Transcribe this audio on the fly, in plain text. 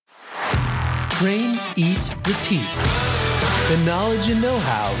Train, eat, repeat. The knowledge and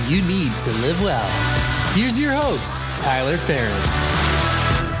know-how you need to live well. Here's your host, Tyler Ferrand.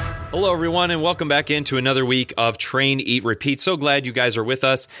 Hello, everyone, and welcome back into another week of Train, Eat, Repeat. So glad you guys are with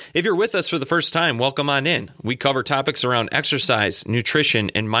us. If you're with us for the first time, welcome on in. We cover topics around exercise, nutrition,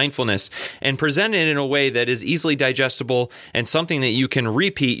 and mindfulness, and present it in a way that is easily digestible and something that you can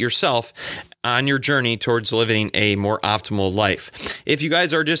repeat yourself on your journey towards living a more optimal life. If you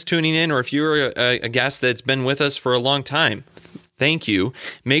guys are just tuning in, or if you're a guest that's been with us for a long time, thank you.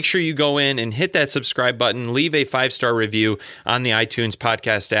 Make sure you go in and hit that subscribe button, leave a 5-star review on the iTunes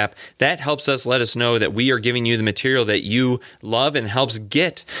podcast app. That helps us let us know that we are giving you the material that you love and helps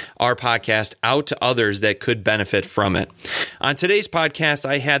get our podcast out to others that could benefit from it. On today's podcast,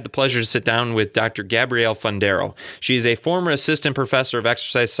 I had the pleasure to sit down with Dr. Gabrielle Fundaro. She is a former assistant professor of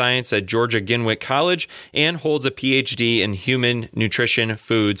exercise science at Georgia Gwinnett College and holds a PhD in human nutrition,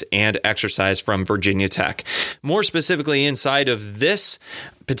 foods, and exercise from Virginia Tech. More specifically, inside of this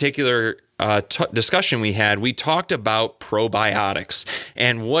particular discussion we talked about probiotics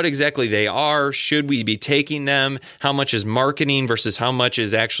and what exactly they are. Should we be taking them? How much is marketing versus how much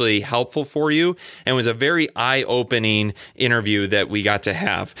is actually helpful for you? And it was a very eye-opening interview that we got to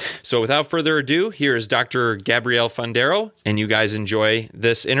have. So without further ado, here is Dr. Gabrielle Fundaro, and you guys enjoy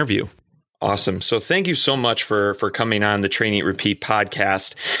this interview. Awesome. So thank you so much for coming on the Train, Eat, Repeat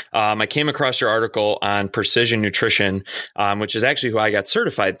podcast. I came across your article on precision nutrition, which is actually who I got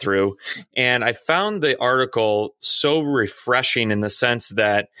certified through. And I found the article so refreshing in the sense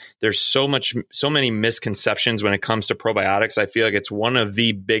that there's so many misconceptions when it comes to probiotics. I feel like it's one of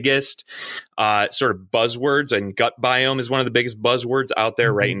the biggest sort of buzzwords, and gut biome is one of the biggest buzzwords out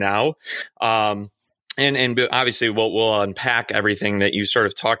there right now. And obviously, we'll unpack everything that you sort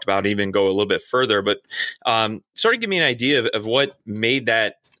of talked about, even go a little bit further. But sort of give me an idea of what made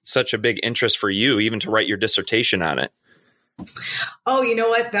that such a big interest for you, even to write your dissertation on it. Oh, you know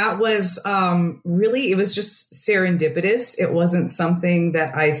what? That was it was just serendipitous. It wasn't something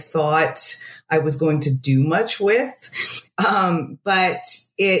that I thought I was going to do much with. But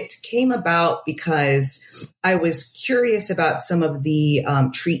it came about because I was curious about some of the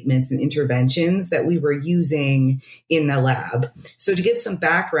treatments and interventions that we were using in the lab. So to give some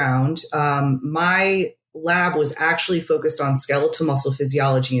background, my lab was actually focused on skeletal muscle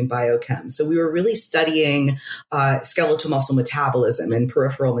physiology and biochem. So we were really studying skeletal muscle metabolism and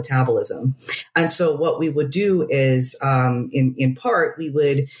peripheral metabolism. And so what we would do is, in part, we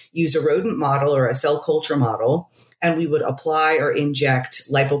would use a rodent model or a cell culture model, and we would apply or inject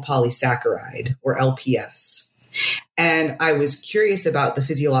lipopolysaccharide or LPS. And I was curious about the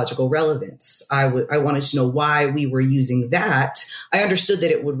physiological relevance. I wanted to know why we were using that. I understood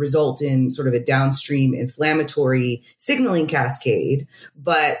that it would result in sort of a downstream inflammatory signaling cascade,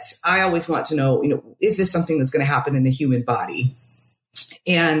 but I always want to know, is this something that's going to happen in the human body?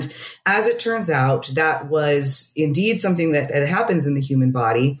 And as it turns out, that was indeed something that happens in the human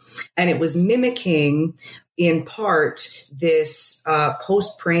body. And it was mimicking, in part, this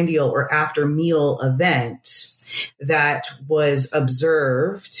postprandial or after meal event that was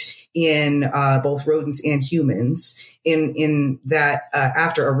observed in both rodents and humans, in that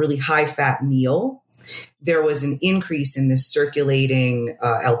after a really high fat meal, there was an increase in this circulating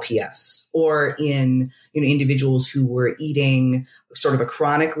LPS, or in individuals who were eating sort of a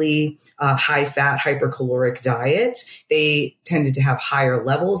chronically high fat hypercaloric diet. They tended to have higher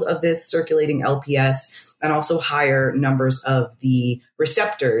levels of this circulating LPS and also higher numbers of the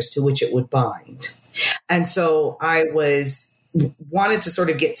receptors to which it would bind. And so I wanted to sort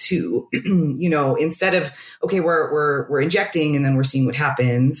of get to, instead of, okay, we're injecting and then we're seeing what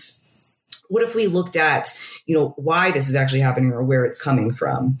happens. What if we looked at, why this is actually happening or where it's coming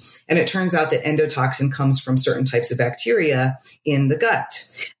from? And it turns out that endotoxin comes from certain types of bacteria in the gut.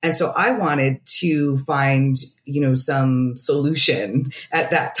 And so I wanted to find, some solution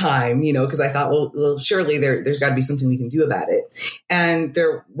at that time, because I thought, well, surely there's got to be something we can do about it. And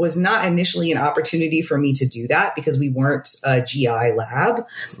there was not initially an opportunity for me to do that because we weren't a GI lab,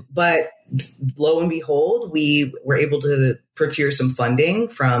 but lo and behold, we were able to procure some funding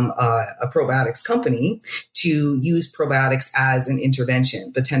from a probiotics company to use probiotics as an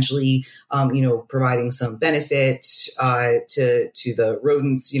intervention, potentially, providing some benefit to the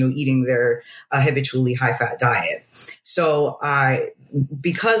rodents, eating their habitually high-fat diet. So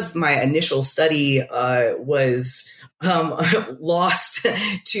because my initial study was lost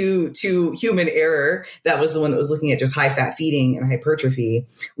to human error, that was the one that was looking at just high-fat feeding and hypertrophy,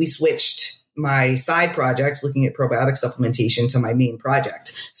 we switched my side project looking at probiotic supplementation to my main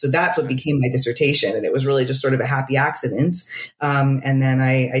project. So that's what became my dissertation. And it was really just sort of a happy accident. And then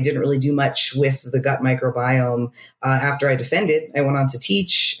I didn't really do much with the gut microbiome. After I defended, I went on to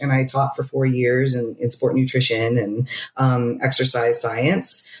teach, and I taught for 4 years in sport nutrition and exercise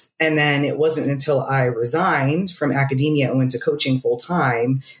science. And then it wasn't until I resigned from academia and went to coaching full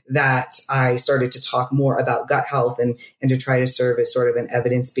time that I started to talk more about gut health and to try to serve as sort of an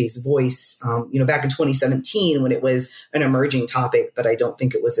evidence-based voice, back in 2017 when it was an emerging topic, but I don't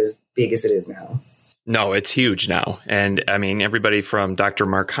think it was as big as it is now. No, it's huge now. And I mean, everybody from Dr.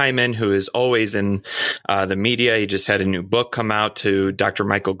 Mark Hyman, who is always in the media, he just had a new book come out, to Dr.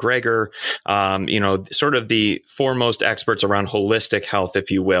 Michael Greger, sort of the foremost experts around holistic health,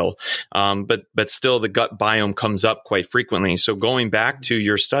 if you will. But still the gut biome comes up quite frequently. So going back to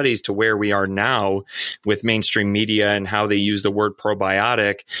your studies to where we are now with mainstream media and how they use the word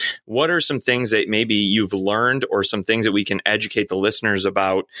probiotic, what are some things that maybe you've learned or some things that we can educate the listeners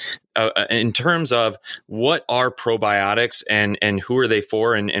about in terms of what are probiotics and who are they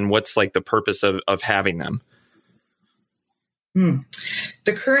for and what's like the purpose of having them?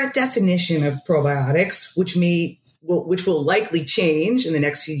 The current definition of probiotics, which will likely change in the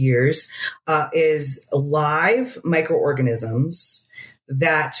next few years, is live microorganisms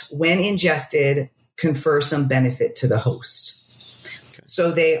that, when ingested, confer some benefit to the host. Okay.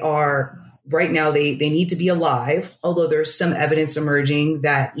 So they are... Right now, they need to be alive, although there's some evidence emerging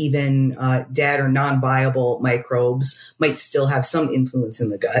that even dead or non-viable microbes might still have some influence in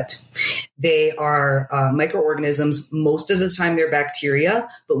the gut. They are microorganisms. Most of the time, they're bacteria,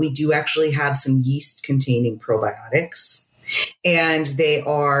 but we do actually have some yeast-containing probiotics. And they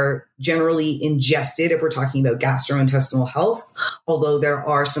are generally ingested if we're talking about gastrointestinal health, although there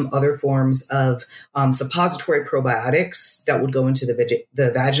are some other forms of suppository probiotics that would go into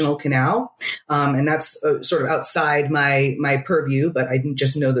the vaginal canal. And that's sort of outside my purview, but I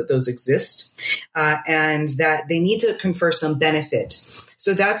just know that those exist and that they need to confer some benefit.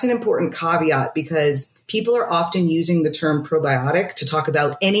 So that's an important caveat, because people are often using the term probiotic to talk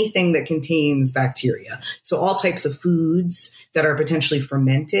about anything that contains bacteria. So all types of foods that are potentially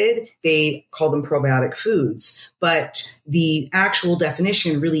fermented, they call them probiotic foods. But the actual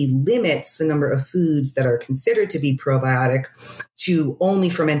definition really limits the number of foods that are considered to be probiotic to only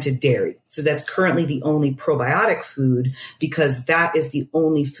fermented dairy. So that's currently the only probiotic food, because that is the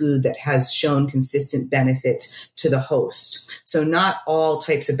only food that has shown consistent benefit to the host. So not all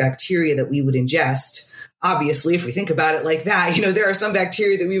types of bacteria that we would ingest. Obviously, if we think about it like that, there are some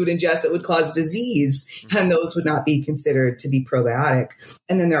bacteria that we would ingest that would cause disease, and those would not be considered to be probiotic.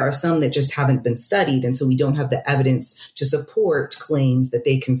 And then there are some that just haven't been studied, and so we don't have the evidence to support claims that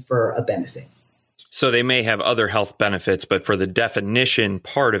they confer a benefit. So they may have other health benefits, but for the definition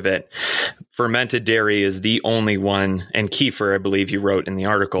part of it, fermented dairy is the only one. And kefir, I believe you wrote in the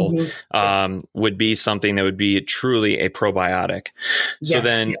article, would be something that would be truly a probiotic. Yes. So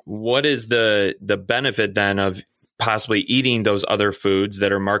then what is the benefit then of possibly eating those other foods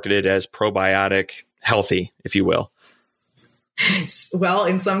that are marketed as probiotic healthy, if you will? Well,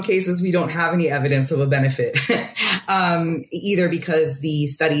 in some cases, we don't have any evidence of a benefit, either because the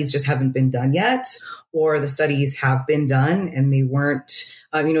studies just haven't been done yet, or the studies have been done and they weren't,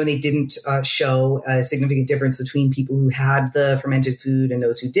 they didn't show a significant difference between people who had the fermented food and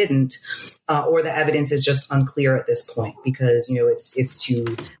those who didn't, or the evidence is just unclear at this point because, it's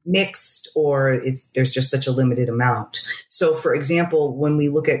too mixed, or there's just such a limited amount. So, for example, when we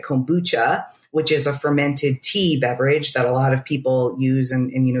look at kombucha, which is a fermented tea beverage that a lot of people use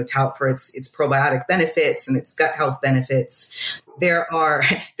and tout for its probiotic benefits and its gut health benefits. There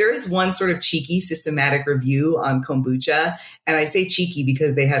is one sort of cheeky systematic review on kombucha. And I say cheeky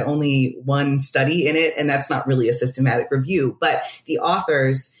because they had only one study in it, and that's not really a systematic review. But the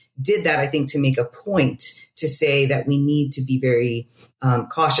authors did that, I think, to make a point to say that we need to be very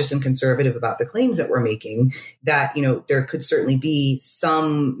cautious and conservative about the claims that we're making, that, there could certainly be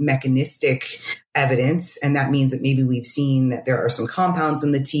some mechanistic evidence. And that means that maybe we've seen that there are some compounds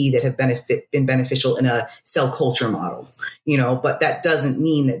in the tea that have been beneficial in a cell culture model, but that doesn't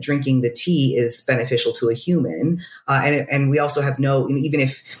mean that drinking the tea is beneficial to a human. And we also have even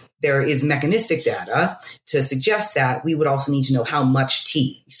if there is mechanistic data to suggest that, we would also need to know how much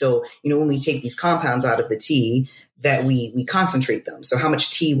tea. So, when we take these compounds out of the tea, that we concentrate them. So how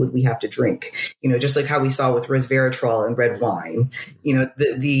much tea would we have to drink? Just like how we saw with resveratrol and red wine,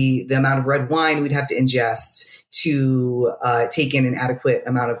 the amount of red wine we'd have to ingest to take in an adequate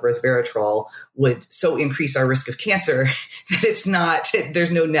amount of resveratrol would so increase our risk of cancer that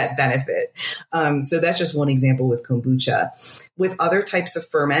there's no net benefit. So that's just one example with kombucha. With other types of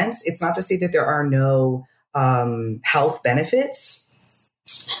ferments, it's not to say that there are no health benefits,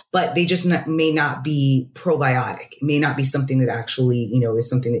 but they just may not be probiotic. It may not be something that actually, is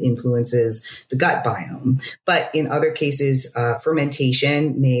something that influences the gut biome. But in other cases,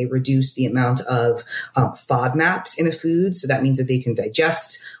 fermentation may reduce the amount of FODMAPs in a food. So that means that they can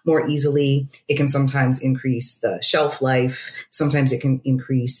digest more easily. It can sometimes increase the shelf life. Sometimes it can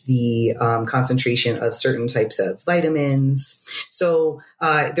increase the concentration of certain types of vitamins. So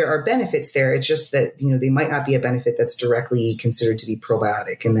there are benefits there. It's just that, they might not be a benefit that's directly considered to be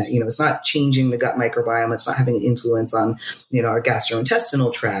probiotic, and that, it's not changing the gut microbiome. It's not having an influence on, our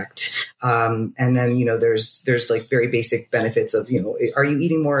gastrointestinal tract. And then, there's like very basic benefits of, are you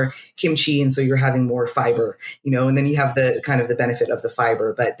eating more kimchi? And so you're having more fiber, and then you have the kind of the benefit of the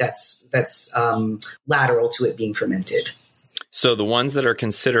fiber, but that's lateral to it being fermented. So the ones that are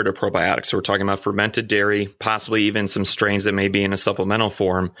considered a probiotic, so we're talking about fermented dairy, possibly even some strains that may be in a supplemental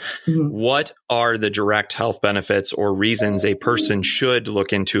form. Mm-hmm. What are the direct health benefits or reasons a person should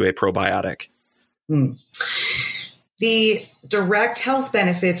look into a probiotic? The direct health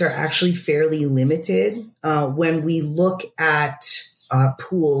benefits are actually fairly limited when we look at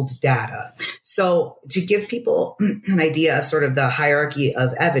pooled data. So to give people an idea of sort of the hierarchy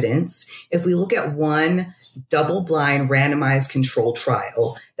of evidence, if we look at one double-blind randomized control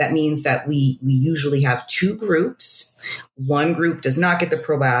trial, that means that we usually have two groups. One group does not get the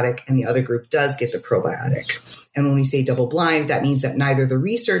probiotic and the other group does get the probiotic. And when we say double-blind, that means that neither the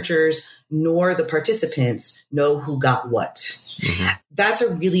researchers nor the participants know who got what. Mm-hmm. That's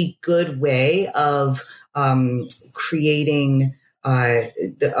a really good way of creating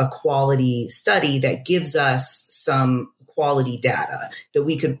a quality study that gives us some quality data that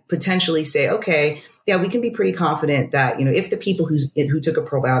we could potentially say, okay, yeah, we can be pretty confident that, if the people who took a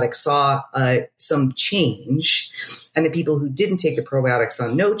probiotic saw some change and the people who didn't take the probiotic saw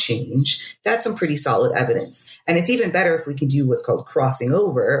no change, that's some pretty solid evidence. And it's even better if we can do what's called crossing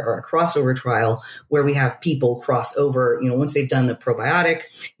over, or a crossover trial, where we have people cross over, once they've done the probiotic,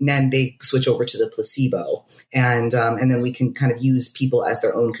 and then they switch over to the placebo. And then we can kind of use people as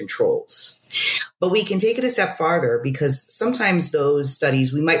their own controls. But we can take it a step farther, because sometimes those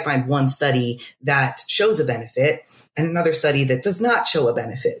studies, we might find one study that shows a benefit and another study that does not show a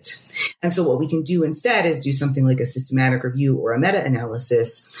benefit. And so what we can do instead is do something like a systematic review or a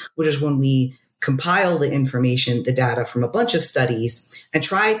meta-analysis, which is when we compile the information, the data from a bunch of studies, and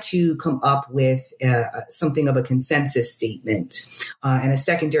try to come up with something of a consensus statement and a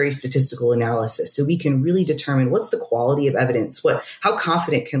secondary statistical analysis. So we can really determine what's the quality of evidence, how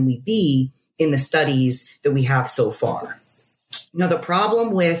confident can we be in the studies that we have so far. Now, the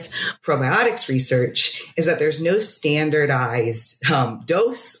problem with probiotics research is that there's no standardized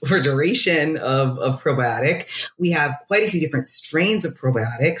dose or duration of probiotic. We have quite a few different strains of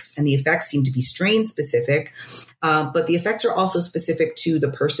probiotics, and the effects seem to be strain specific, but the effects are also specific to the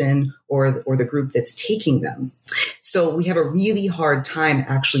person or the group that's taking them. So we have a really hard time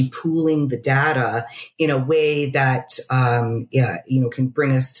actually pooling the data in a way that can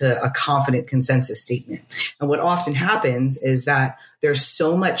bring us to a confident consensus statement. And what often happens is that there's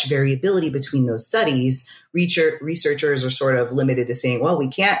so much variability between those studies. Researchers are sort of limited to saying, well, we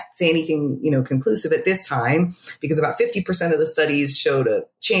can't say anything, conclusive at this time, because about 50% of the studies showed a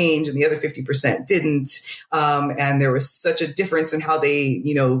change and the other 50% didn't. And there was such a difference in how they,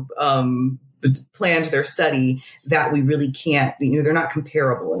 planned their study that we really can't, they're not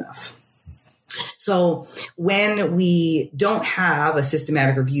comparable enough. So when we don't have a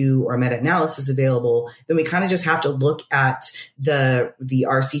systematic review or meta-analysis available, then we kind of just have to look at the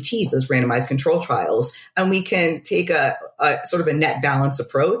RCTs, those randomized control trials, and we can take a sort of a net balance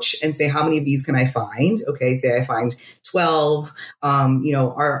approach and say, how many of these can I find? Okay, say I find 12,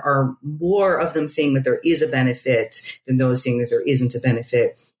 are more of them saying that there is a benefit than those saying that there isn't a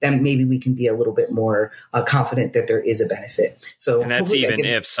benefit, then maybe we can be a little bit more confident that there is a benefit. So, and that's even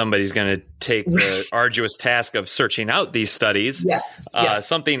if somebody's going to take the arduous task of searching out these studies. Yes.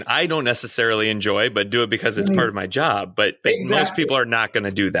 Something I don't necessarily enjoy, but do it because it's part of my job. But exactly. Most people are not going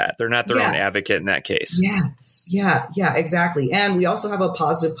to do that. They're not their own advocate in that case. Yes. Yeah, exactly. And we also have a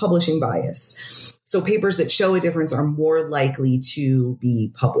positive publishing bias. So papers that show a difference are more likely to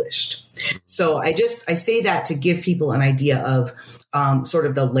be published. So I say that to give people an idea of sort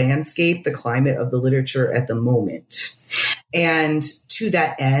of the landscape, the climate of the literature at the moment. And to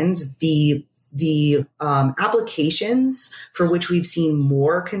that end, the the applications for which we've seen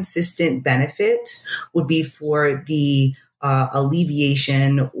more consistent benefit would be for the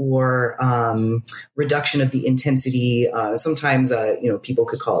alleviation or reduction of the intensity. Sometimes, people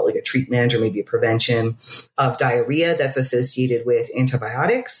could call it like a treatment or maybe a prevention of diarrhea that's associated with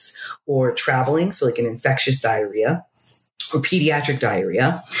antibiotics or traveling. So like an infectious diarrhea or pediatric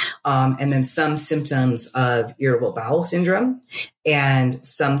diarrhea, and then some symptoms of irritable bowel syndrome and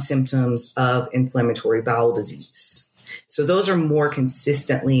some symptoms of inflammatory bowel disease. So those are more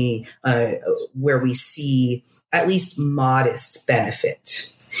consistently where we see at least modest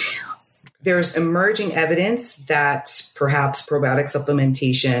benefit. There's emerging evidence that perhaps probiotic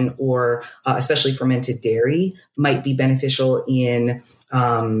supplementation or especially fermented dairy might be beneficial in,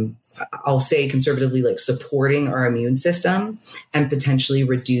 I'll say conservatively, like supporting our immune system and potentially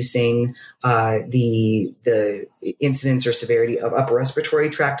reducing the incidence or severity of upper respiratory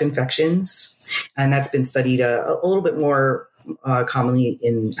tract infections. And that's been studied a little bit more commonly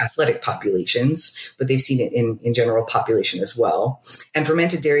in athletic populations, but they've seen it in general population as well. And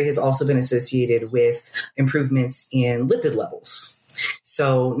fermented dairy has also been associated with improvements in lipid levels.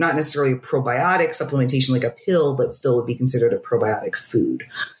 So not necessarily a probiotic supplementation like a pill, but still would be considered a probiotic food.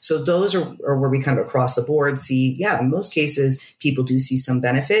 So those are where we kind of across the board see, in most cases, people do see some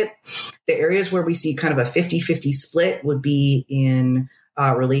benefit. The areas where we see kind of a 50-50 split would be in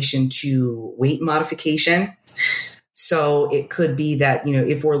relation to weight modification. So it could be that,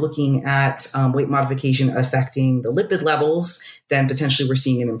 if we're looking at weight modification affecting the lipid levels, then potentially we're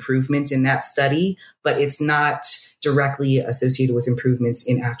seeing an improvement in that study, but it's not directly associated with improvements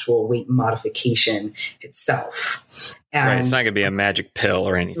in actual weight modification itself. And right. It's not going to be a magic pill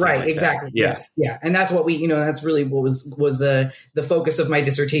or anything. Right. Like exactly. That. Yeah. Yes. Yeah. And that's what that's really what was the focus of my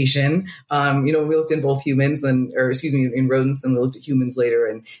dissertation. We looked in both humans in rodents, and we looked at humans later.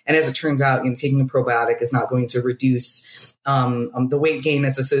 And as it turns out, taking a probiotic is not going to reduce the weight gain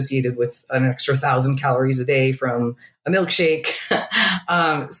that's associated with an extra 1,000 calories a day from a milkshake.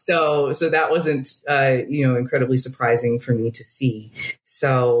 So that wasn't, incredibly surprising for me to see.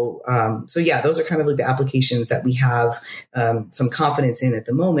 So those are kind of like the applications that we have some confidence in at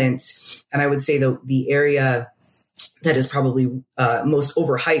the moment. And I would say the area that is probably most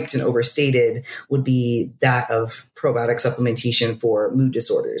overhyped and overstated would be that of probiotic supplementation for mood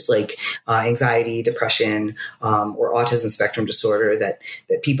disorders like anxiety, depression, or autism spectrum disorder that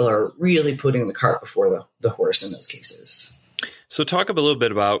people are really putting the cart before the horse in those cases. So talk a little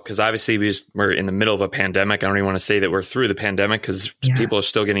bit about, because obviously we're in the middle of a pandemic. I don't even want to say that we're through the pandemic because people are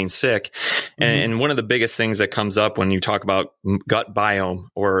still getting sick. And one of the biggest things that comes up when you talk about gut biome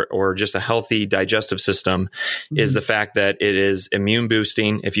or just a healthy digestive system is the fact that it is immune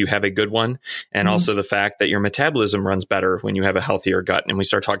boosting if you have a good one. And also the fact that your metabolism runs better when you have a healthier gut. And we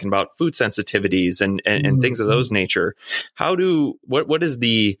start talking about food sensitivities and things of those nature. What is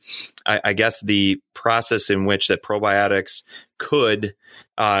the process in which that probiotics could,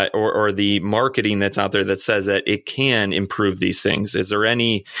 or the marketing that's out there that says that it can improve these things? Is there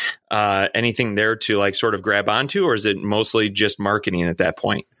anything there to like sort of grab onto, or is it mostly just marketing at that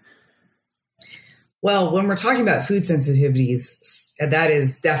point? Well, when we're talking about food sensitivities, that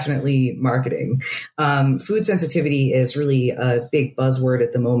is definitely marketing. Food sensitivity is really a big buzzword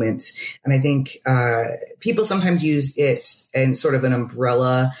at the moment. And I think people sometimes use it in sort of an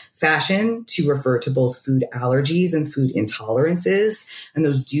umbrella fashion to refer to both food allergies and food intolerances. And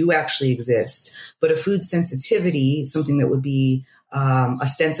those do actually exist. But a food sensitivity, something that would be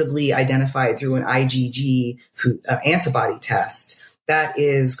ostensibly identified through an IgG food, antibody test, that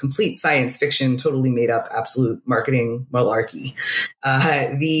is complete science fiction, totally made up, absolute marketing malarkey.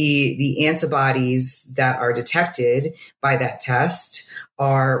 The antibodies that are detected by that test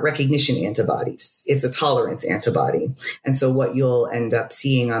are recognition antibodies. It's a tolerance antibody. And so what you'll end up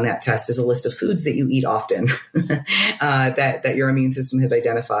seeing on that test is a list of foods that you eat often that your immune system has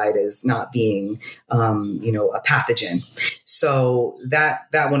identified as not being, a pathogen. So that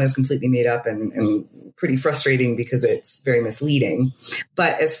one is completely made up and pretty frustrating because it's very misleading.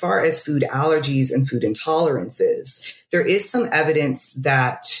 But as far as food allergies and food intolerances, there is some evidence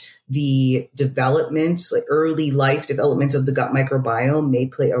that the development, like early life development of the gut microbiome may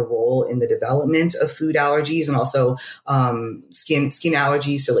play a role in the development of food allergies and also skin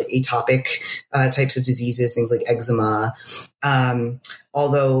allergies. So like atopic types of diseases, things like eczema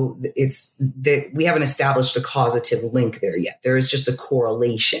Although it's that we haven't established a causative link there yet. There is just a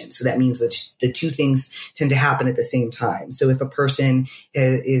correlation. So that means that the two things tend to happen at the same time. So if a person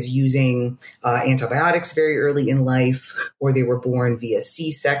is using antibiotics very early in life, or they were born via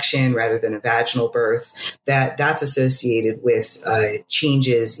C-section rather than a vaginal birth, that's associated with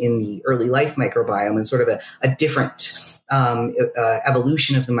changes in the early life microbiome and sort of a different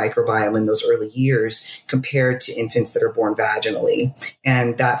evolution of the microbiome in those early years compared to infants that are born vaginally.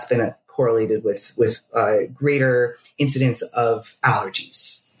 And that's been correlated with greater incidence of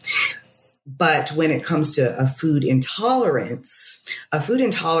allergies. But when it comes to a food intolerance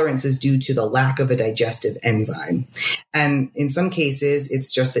is due to the lack of a digestive enzyme. And in some cases,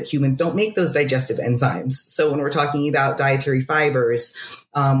 it's just that humans don't make those digestive enzymes. So when we're talking about dietary fibers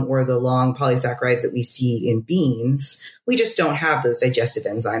or the long polysaccharides that we see in beans, we just don't have those digestive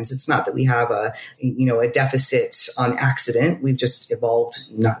enzymes. It's not that we have a deficit on accident. We've just evolved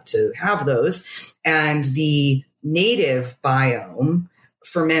not to have those. And the native biome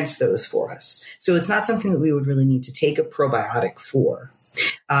ferments those for us. So it's not something that we would really need to take a probiotic for.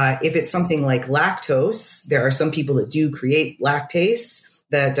 If it's something like lactose, there are some people that do create lactase,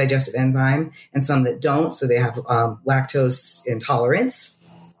 the digestive enzyme, and some that don't. So they have lactose intolerance.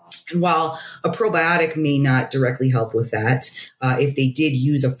 And while a probiotic may not directly help with that, if they did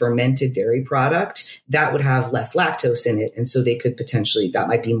use a fermented dairy product, that would have less lactose in it. And so they could that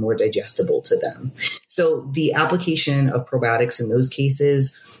might be more digestible to them. So the application of probiotics in those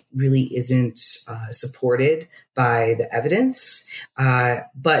cases really isn't supported by the evidence.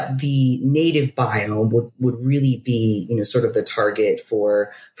 But the native biome would really be, sort of the target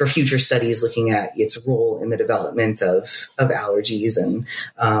for future studies looking at its role in the development of allergies and,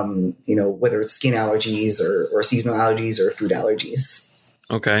 whether it's skin allergies or seasonal allergies or food allergies.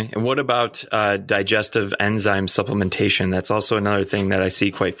 Okay. And what about digestive enzyme supplementation? That's also another thing that I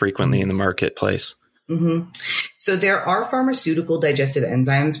see quite frequently in the marketplace. Mm-hmm. So there are pharmaceutical digestive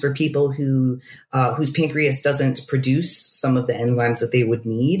enzymes for people whose pancreas doesn't produce some of the enzymes that they would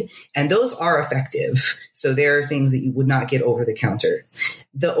need. And those are effective. So there are things that you would not get over the counter.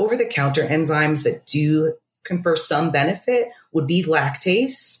 The over the counter enzymes that do confer some benefit would be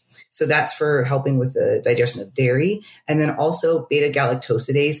lactase. So that's for helping with the digestion of dairy. And then also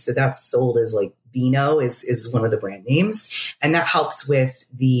beta-galactosidase. So that's sold as like Beano is one of the brand names. And that helps with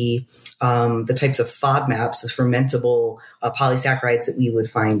the types of FODMAPs, the fermentable polysaccharides that we would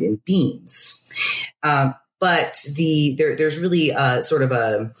find in beans. But there's really sort of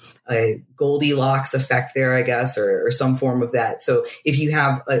a Goldilocks effect there, I guess, or some form of that. So if you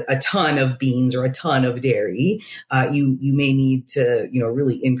have a ton of beans or a ton of dairy, you may need to,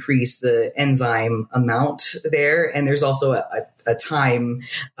 really increase the enzyme amount there. And there's also a time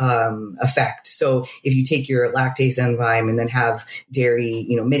effect. So if you take your lactase enzyme and then have dairy,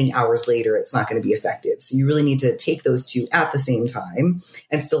 many hours later, it's not going to be effective. So you really need to take those two at the same time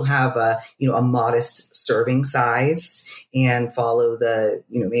and still have a modest serving size and follow the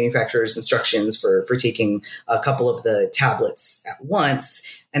manufacturer's instructions for taking a couple of the tablets at once,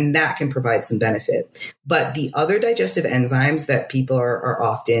 and that can provide some benefit. But the other digestive enzymes that people are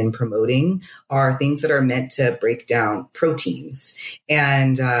often promoting are things that are meant to break down proteins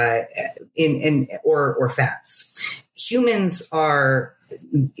and or fats. Humans are,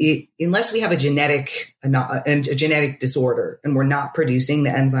 unless we have a genetic disorder and we're not producing the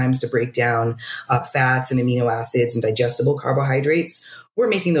enzymes to break down fats and amino acids and digestible carbohydrates, we're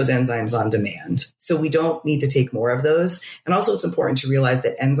making those enzymes on demand. So we don't need to take more of those. And also it's important to realize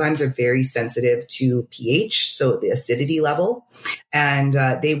that enzymes are very sensitive to pH, so the acidity level, and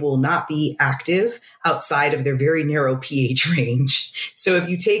they will not be active outside of their very narrow pH range. So if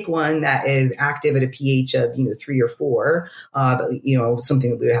you take one that is active at a pH of 3 or 4,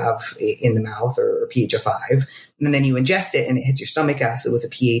 something that we have in the mouth or a pH of 5, and then you ingest it and it hits your stomach acid with a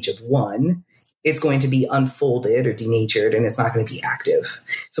pH of 1, it's going to be unfolded or denatured and it's not going to be active.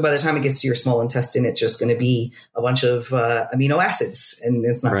 So by the time it gets to your small intestine, it's just going to be a bunch of amino acids and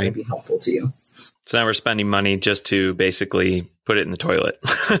it's not going to be helpful to you. So now we're spending money just to basically put it in the toilet.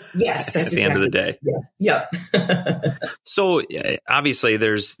 Yes, that's at the end of the day. Yeah. So obviously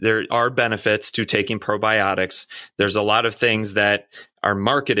there are benefits to taking probiotics. There's a lot of things that are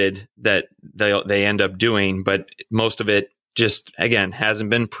marketed that they end up doing, but most of it just, again, hasn't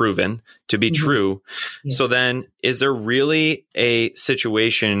been proven to be true. Yeah. So then is there really a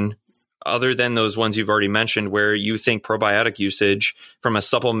situation other than those ones you've already mentioned where you think probiotic usage from a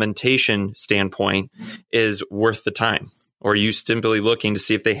supplementation standpoint is worth the time? Or are you simply looking to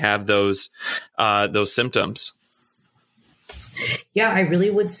see if they have those symptoms? Yeah, I really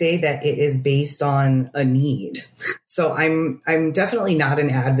would say that it is based on a need. So I'm definitely not an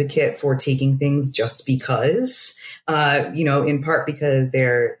advocate for taking things just because, in part because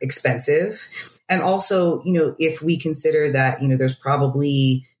they're expensive. And also, if we consider that, there's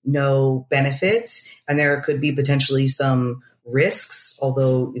probably no benefit and there could be potentially some risks,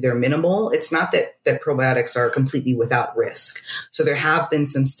 although they're minimal. It's not that probiotics are completely without risk. So there have been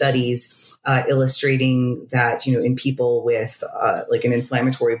some studies illustrating that, in people with like an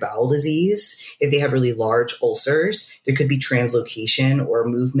inflammatory bowel disease, if they have really large ulcers, there could be translocation or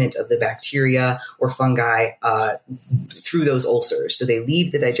movement of the bacteria or fungi through those ulcers. So they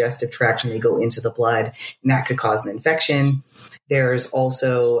leave the digestive tract and they go into the blood, and that could cause an infection. There's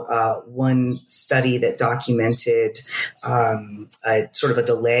also one study that documented sort of a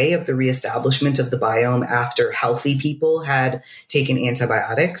delay of the reestablishment of the biome after healthy people had taken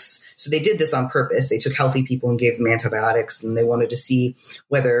antibiotics. So they did this on purpose. They took healthy people and gave them antibiotics, and they wanted to see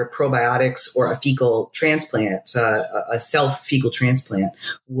whether probiotics or a fecal transplant, a self-fecal transplant,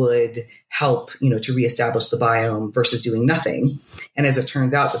 would help, to reestablish the biome versus doing nothing. And as it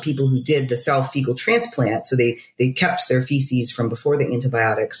turns out, the people who did the self-fecal transplant, so they kept their feces from before the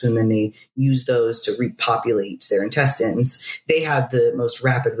antibiotics, and then they used those to repopulate their intestines, they had the most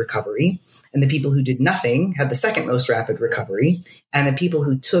rapid recovery. And the people who did nothing had the second most rapid recovery. And the people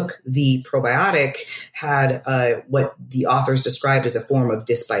who took the probiotic had what the authors described as a form of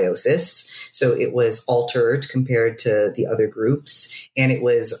dysbiosis. So it was altered compared to the other groups, and it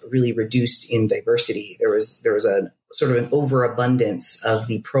was really reduced in diversity. There was a sort of an overabundance of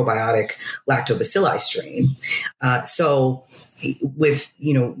the probiotic lactobacilli strain. So with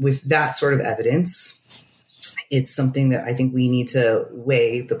that sort of evidence, it's something that I think we need to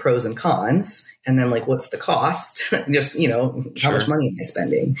weigh the pros and cons, and then what's the cost? Just, how much money am I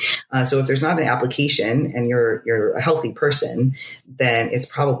spending? So if there's not an application and you're a healthy person, then it's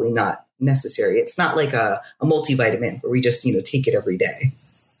probably not necessary. It's not like a multivitamin where we just, take it every day.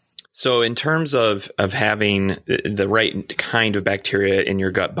 So in terms of having the right kind of bacteria in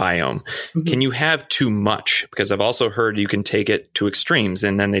your gut biome, can you have too much? Because I've also heard you can take it to extremes,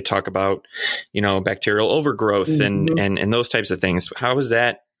 and then they talk about, bacterial overgrowth and those types of things. How does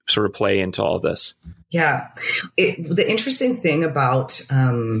that sort of play into all of this? Yeah. The interesting thing about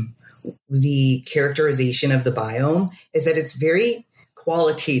the characterization of the biome is that it's very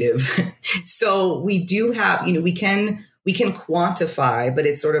qualitative. So we do have, we can quantify, but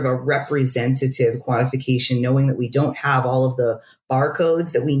it's sort of a representative quantification, knowing that we don't have all of the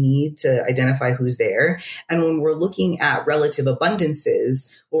barcodes that we need to identify who's there. And when we're looking at relative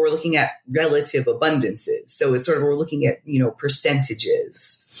abundances, we're looking at relative abundances. So it's sort of, we're looking at,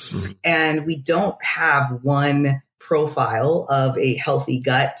 percentages. And we don't have one profile of a healthy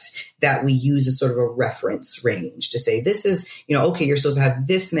gut that we use as sort of a reference range to say, this is, okay, you're supposed to have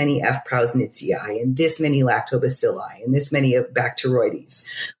this many F. prausnitzii and this many lactobacilli and this many Bacteroides.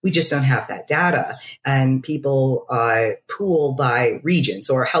 We just don't have that data. And people pool by region.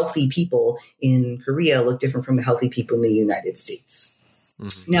 So our healthy people in Korea look different from the healthy people in the United States.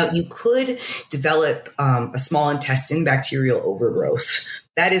 Now, you could develop a small intestine bacterial overgrowth.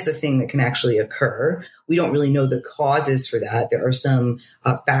 That is a thing that can actually occur. We don't really know the causes for that. There are some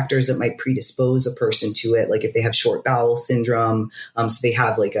factors that might predispose a person to it, like if they have short bowel syndrome. So they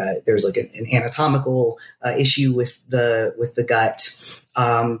have there's an anatomical issue with the gut.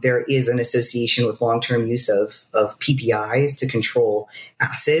 There is an association with long-term use of PPIs to control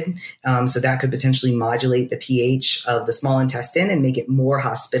acid. So that could potentially modulate the pH of the small intestine and make it more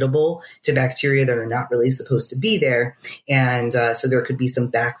hospitable to bacteria that are not really supposed to be there. And so there could be some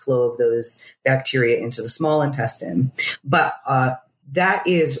backflow of those bacteria into the small intestine. But that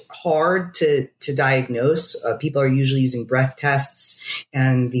is hard to diagnose. People are usually using breath tests,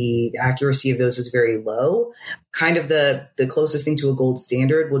 and the accuracy of those is very low. Kind of the closest thing to a gold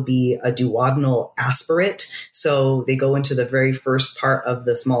standard would be a duodenal aspirate. So they go into the very first part of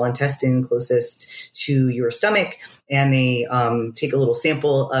the small intestine closest to your stomach, and they take a little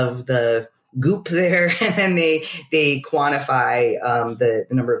sample of the goop there, and then they quantify the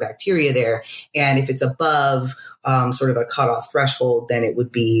number of bacteria there. And if it's above sort of a cutoff threshold, then it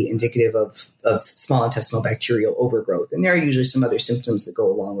would be indicative of small intestinal bacterial overgrowth. And there are usually some other symptoms that go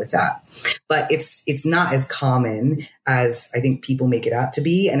along with that. But it's not as common as I think people make it out to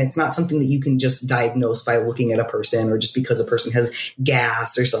be. And it's not something that you can just diagnose by looking at a person or just because a person has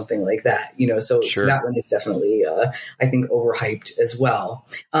gas or something like that. So that one is definitely, I think, overhyped as well.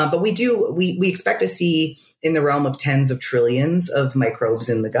 But we expect to see in the realm of tens of trillions of microbes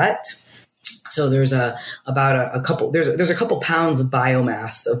in the gut. So there's a couple pounds of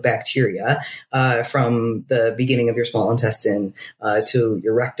biomass of bacteria from the beginning of your small intestine to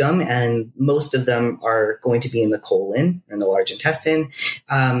your rectum, and most of them are going to be in the colon, in the large intestine.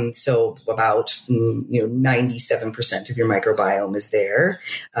 So about 97% of your microbiome is there,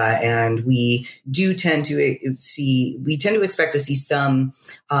 and we tend to expect to see some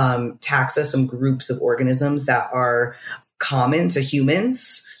taxa, some groups of organisms that are common to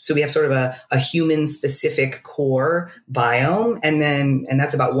humans. So we have sort of a human specific core biome. And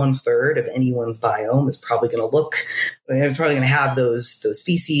that's about 1/3 of anyone's biome is probably going to have those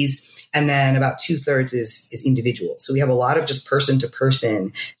species. And then about 2/3 is individual. So we have a lot of just person to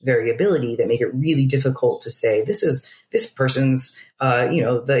person variability that make it really difficult to say, this person's,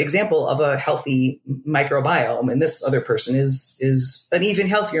 the example of a healthy microbiome, and this other person is an even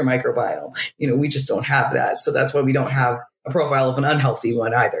healthier microbiome. We just don't have that. So that's why we don't have a profile of an unhealthy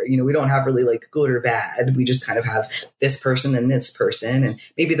one either. We don't have really like good or bad. We just kind of have this person and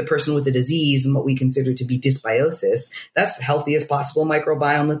maybe the person with the disease and what we consider to be dysbiosis. That's the healthiest possible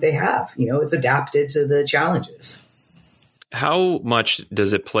microbiome that they have. It's adapted to the challenges. How much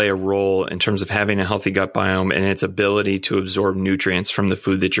does it play a role in terms of having a healthy gut biome and its ability to absorb nutrients from the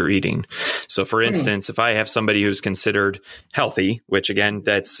food that you're eating? So for instance, if I have somebody who's considered healthy, which again,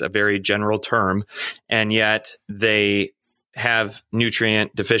 that's a very general term, and yet they have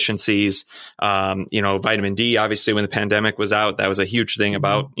nutrient deficiencies, vitamin D, obviously when the pandemic was out, that was a huge thing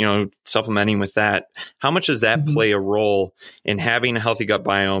about, supplementing with that. How much does that play a role in having a healthy gut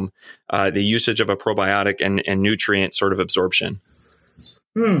biome, the usage of a probiotic and nutrient sort of absorption?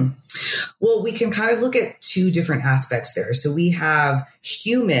 Well, we can kind of look at two different aspects there. So we have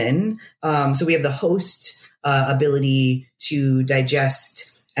human, so we have the host ability to digest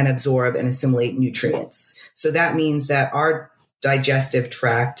and absorb and assimilate nutrients. So that means that our digestive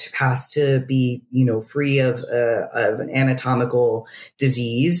tract has to be, free of an anatomical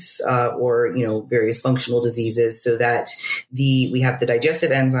disease or various functional diseases, so that we have the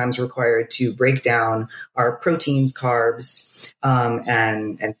digestive enzymes required to break down our proteins, carbs,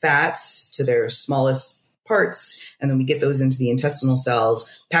 and fats to their smallest parts, and then we get those into the intestinal cells,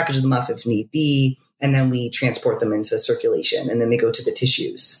 package them up if need be, and then we transport them into circulation, and then they go to the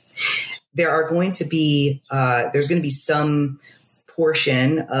tissues. There's going to be some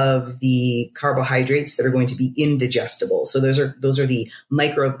portion of the carbohydrates that are going to be indigestible. So those are the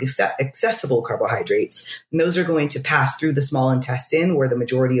micro-accessible carbohydrates, and those are going to pass through the small intestine where the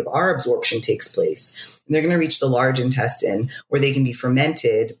majority of our absorption takes place. And they're going to reach the large intestine where they can be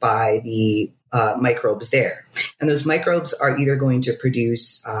fermented by the microbes there. And those microbes are either going to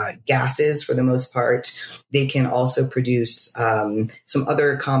produce gases for the most part. They can also produce some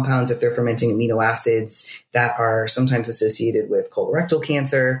other compounds if they're fermenting amino acids that are sometimes associated with colorectal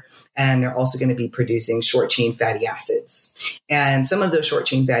cancer. And they're also going to be producing short chain fatty acids. And some of those short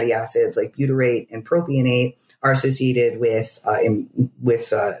chain fatty acids like butyrate and propionate are associated with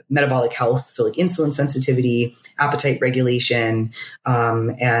metabolic health, so like insulin sensitivity, appetite regulation,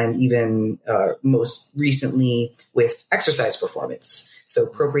 and even most recently with exercise performance. So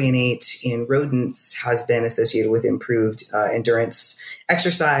propionate in rodents has been associated with improved endurance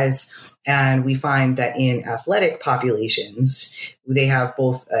exercise. And we find that in athletic populations, they have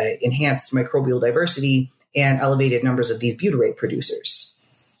both enhanced microbial diversity and elevated numbers of these butyrate producers.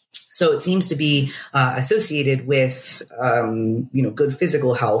 So it seems to be associated with, good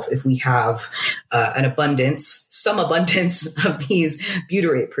physical health if we have some abundance of these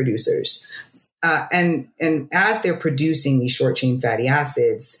butyrate producers. And as they're producing these short chain fatty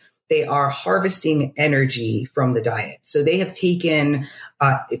acids, they are harvesting energy from the diet. So they have taken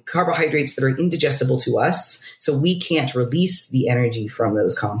carbohydrates that are indigestible to us, so we can't release the energy from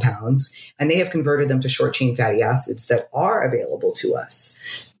those compounds, and they have converted them to short chain fatty acids that are available to us.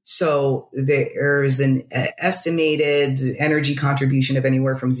 So there's an estimated energy contribution of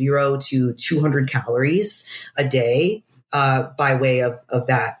anywhere from 0 to 200 calories a day by way of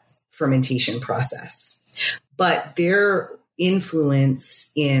that fermentation process. But their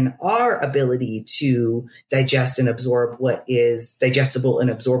influence in our ability to digest and absorb what is digestible and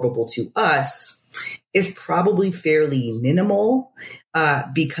absorbable to us is probably fairly minimal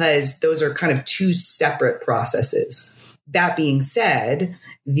because those are kind of two separate processes. That being said,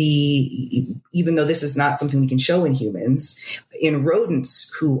 even though this is not something we can show in humans, in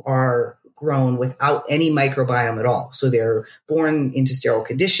rodents who are grown without any microbiome at all. So they're born into sterile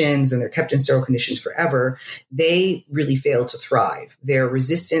conditions and they're kept in sterile conditions forever. They really fail to thrive. They're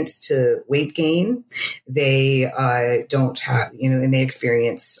resistant to weight gain. They don't have, and they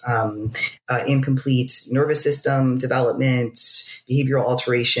experience incomplete nervous system development, behavioral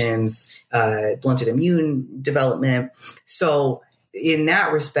alterations, blunted immune development. So in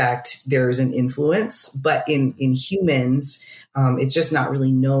that respect, there's an influence, but in humans, it's just not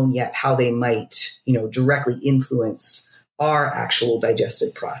really known yet how they might, directly influence our actual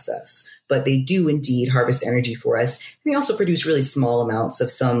digestive process. But they do indeed harvest energy for us. And they also produce really small amounts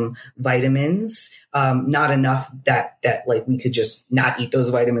of some vitamins, not enough that like we could just not eat those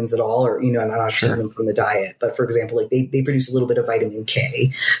vitamins at all, or, not take them from the diet. But for example, like they produce a little bit of vitamin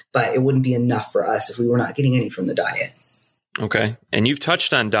K, but it wouldn't be enough for us if we were not getting any from the diet. Okay. And you've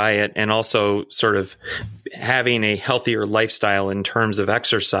touched on diet and also sort of having a healthier lifestyle in terms of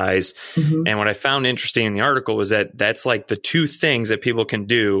exercise. Mm-hmm. And what I found interesting in the article was that that's like the two things that people can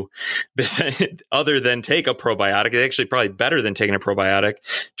do other than take a probiotic. It's actually probably better than taking a probiotic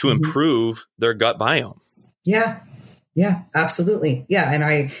to mm-hmm. improve their gut biome. Yeah. Yeah, absolutely. Yeah.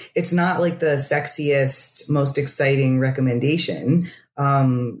 And it's not like the sexiest, most exciting recommendation,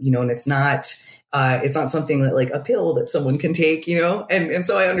 and it's not something that like a pill that someone can take, and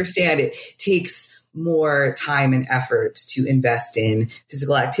so I understand it takes more time and effort to invest in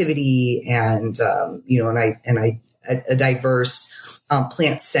physical activity and, a diverse,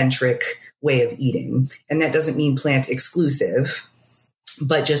 plant-centric way of eating. And that doesn't mean plant exclusive,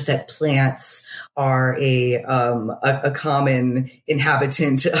 but just that plants are a common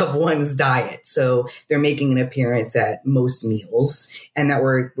inhabitant of one's diet. So they're making an appearance at most meals, and that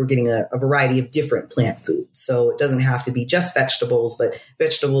we're getting a variety of different plant foods. So it doesn't have to be just vegetables, but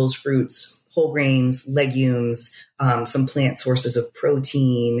vegetables, fruits, whole grains, legumes, some plant sources of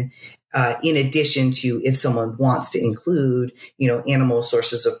protein, in addition to if someone wants to include, animal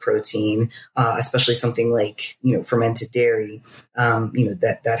sources of protein, especially something like, fermented dairy,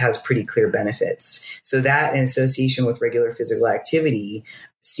 that has pretty clear benefits. So that in association with regular physical activity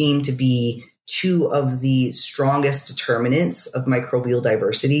seem to be two of the strongest determinants of microbial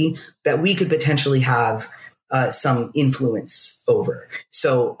diversity that we could potentially have some influence over.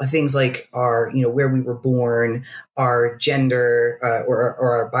 So things like our, where we were born, our gender, or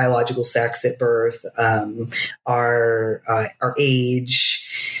our biological sex at birth, our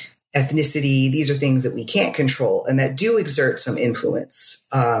age, ethnicity, these are things that we can't control and that do exert some influence,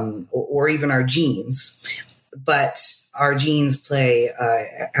 or even our genes. But our genes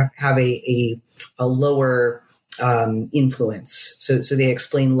have a lower influence. So they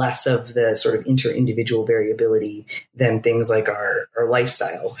explain less of the sort of inter-individual variability than things like our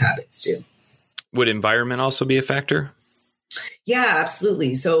lifestyle habits do. Would environment also be a factor? Yeah,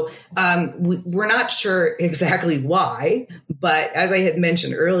 absolutely. So we're not sure exactly why, but as I had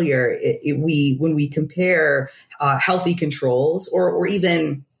mentioned earlier, when we compare healthy controls or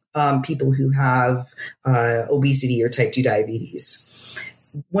even people who have obesity or type 2 diabetes,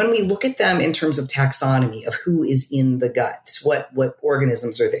 when we look at them in terms of taxonomy of who is in the gut, what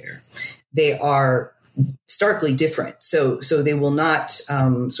organisms are there, they are starkly different. So they will not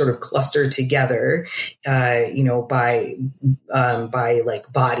sort of cluster together, by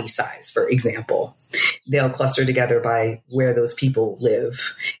like body size, for example. They'll cluster together by where those people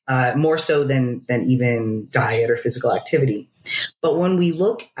live, more so than even diet or physical activity. But when we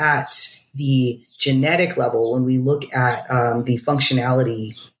look at the genetic level, when we look at the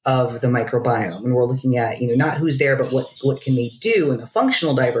functionality of the microbiome, and we're looking at, not who's there, but what can they do, and the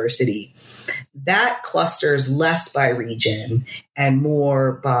functional diversity, that clusters less by region and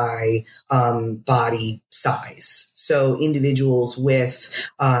more by body size. So individuals with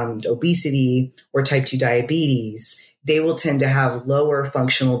obesity or type 2 diabetes, they will tend to have lower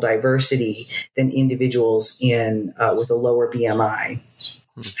functional diversity than individuals with a lower BMI.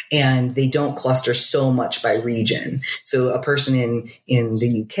 And they don't cluster so much by region. So a person in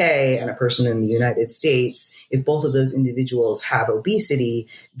the UK and a person in the United States, if both of those individuals have obesity,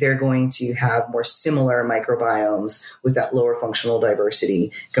 they're going to have more similar microbiomes with that lower functional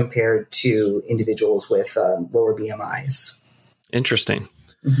diversity compared to individuals with lower BMIs. Interesting.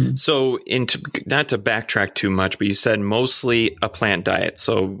 Mm-hmm. So not to backtrack too much, but you said mostly a plant diet.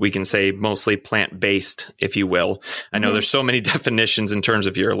 So we can say mostly plant-based, if you will. I know there's so many definitions in terms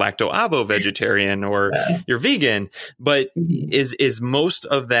of you're lacto-avo vegetarian or you're vegan, but is most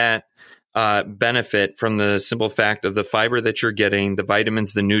of that benefit from the simple fact of the fiber that you're getting, the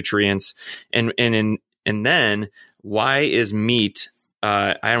vitamins, the nutrients, and then why is meat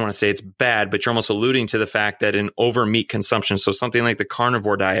I don't want to say it's bad, but you're almost alluding to the fact that an over meat consumption, so something like the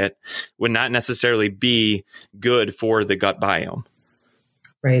carnivore diet, would not necessarily be good for the gut biome.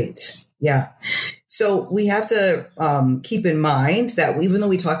 Right. Yeah. So we have to keep in mind that even though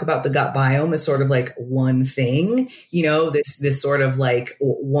we talk about the gut biome as sort of like one thing, this sort of like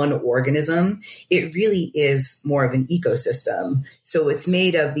one organism, it really is more of an ecosystem. So it's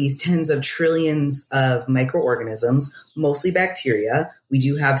made of these tens of trillions of microorganisms, mostly bacteria. We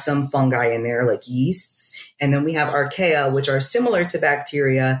do have some fungi in there like yeasts. And then we have archaea, which are similar to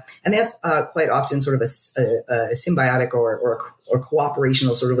bacteria. And they have quite often sort of a symbiotic or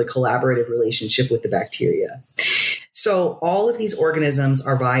cooperational, sort of a collaborative relationship with the bacteria. So all of these organisms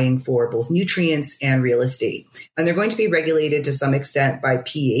are vying for both nutrients and real estate. And they're going to be regulated to some extent by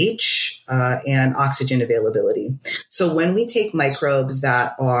pH and oxygen availability. So when we take microbes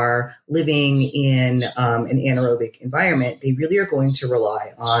that are living in an anaerobic environment, they really are going to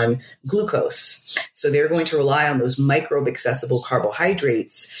rely on glucose. So they're going to rely on those microbe accessible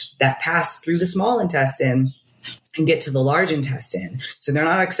carbohydrates that pass through the small intestine and get to the large intestine. So they're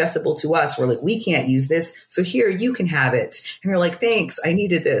not accessible to us. We're like, we can't use this. So here, you can have it. And they're like, thanks, I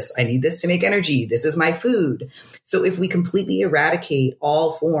needed this. I need this to make energy. This is my food. So if we completely eradicate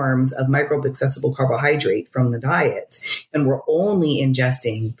all forms of microbe accessible carbohydrate from the diet, and we're only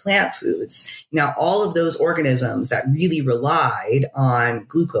ingesting plant foods, now all of those organisms that really relied on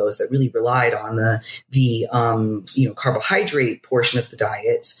glucose, that really relied on the carbohydrate portion of the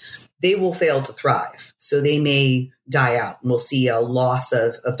diet, they will fail to thrive. So they may die out, and we'll see a loss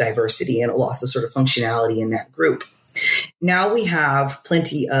of diversity and a loss of sort of functionality in that group. Now we have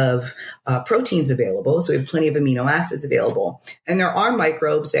plenty of proteins available. So we have plenty of amino acids available. And there are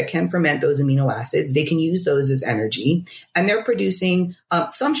microbes that can ferment those amino acids. They can use those as energy. And they're producing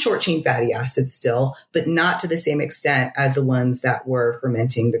some short chain fatty acids still, but not to the same extent as the ones that were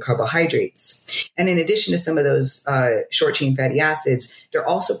fermenting the carbohydrates. And in addition to some of those short chain fatty acids, they're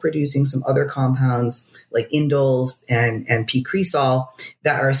also producing some other compounds like indoles and p-cresol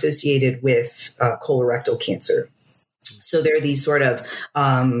that are associated with colorectal cancer. So there are these sort of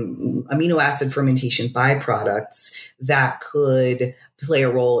amino acid fermentation byproducts that could play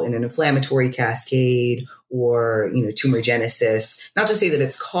a role in an inflammatory cascade or, tumorigenesis. Not to say that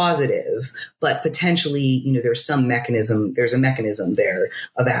it's causative, but potentially, there's a mechanism there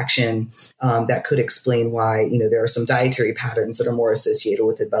of action that could explain why, there are some dietary patterns that are more associated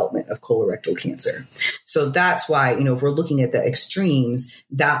with the development of colorectal cancer. So that's why, if we're looking at the extremes,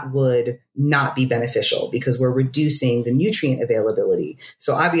 that would not be beneficial because we're reducing the nutrient availability.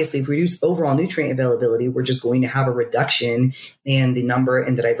 So obviously, if we reduce overall nutrient availability, we're just going to have a reduction in the number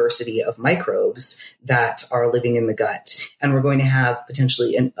and the diversity of microbes that are living in the gut. And we're going to have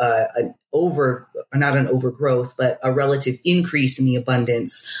potentially not an overgrowth, but a relative increase in the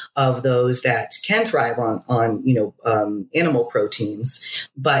abundance of those that can thrive on animal proteins.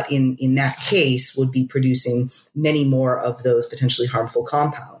 But in that case would be producing many more of those potentially harmful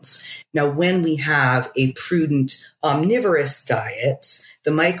compounds. Now, when we have a prudent omnivorous diet,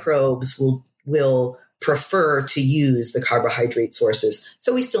 the microbes will prefer to use the carbohydrate sources.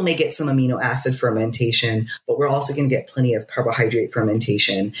 So we still may get some amino acid fermentation, but we're also going to get plenty of carbohydrate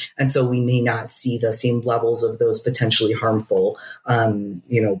fermentation. And so we may not see the same levels of those potentially harmful,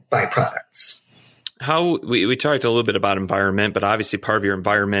 byproducts. How we talked a little bit about environment, but obviously part of your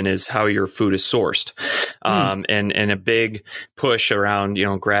environment is how your food is sourced, and a big push around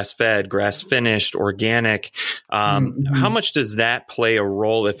grass fed, grass finished, organic. How much does that play a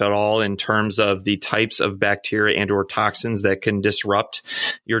role, if at all, in terms of the types of bacteria and or toxins that can disrupt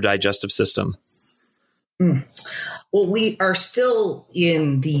your digestive system? Well, we are still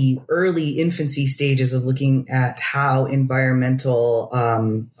in the early infancy stages of looking at how environmental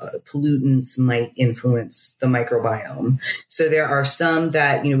pollutants might influence the microbiome. So there are some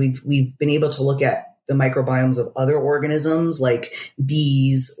that, we've been able to look at the microbiomes of other organisms like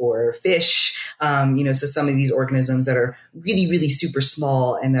bees or fish. So some of these organisms that are really, really super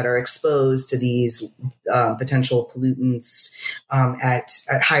small and that are exposed to these potential pollutants at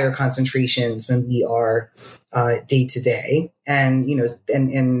higher concentrations than we are day to day.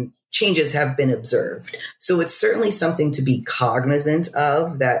 And changes have been observed. So it's certainly something to be cognizant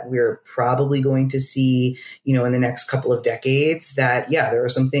of that we're probably going to see, in the next couple of decades that, there are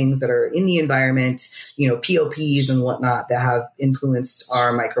some things that are in the environment, POPs and whatnot that have influenced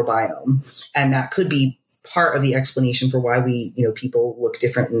our microbiome. And that could be part of the explanation for why we, people look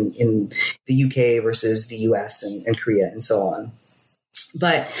different in the UK versus the US and Korea and so on.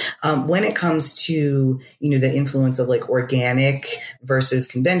 But when it comes to, the influence of like organic versus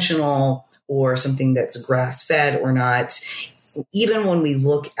conventional or something that's grass fed or not, even when we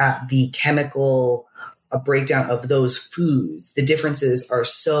look at the chemical breakdown of those foods, the differences are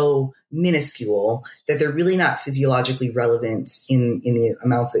so minuscule that they're really not physiologically relevant in the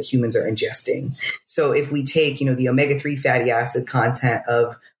amounts that humans are ingesting. So if we take, the omega-3 fatty acid content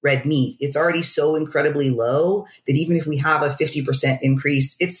of red meat, it's already so incredibly low that even if we have a 50%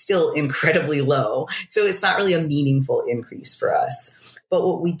 increase, it's still incredibly low. So it's not really a meaningful increase for us. But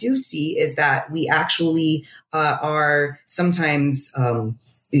what we do see is that we actually are sometimes our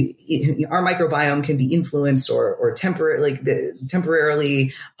microbiome can be influenced or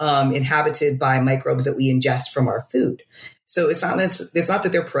temporarily inhabited by microbes that we ingest from our food. So it's not that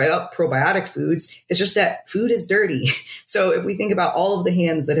they're probiotic foods. It's just that food is dirty. So if we think about all of the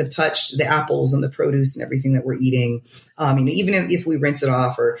hands that have touched the apples and the produce and everything that we're eating, even if we rinse it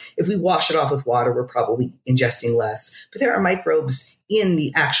off or if we wash it off with water, we're probably ingesting less. But there are microbes in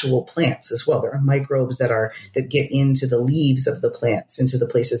the actual plants as well. There are microbes that get into the leaves of the plants, into the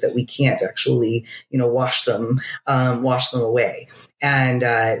places that we can't actually, wash them away.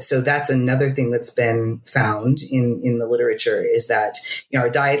 And so that's another thing that's been found in the literature is that our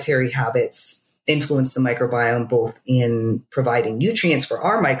dietary habits influence the microbiome both in providing nutrients for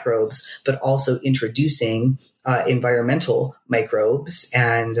our microbes, but also introducing environmental microbes.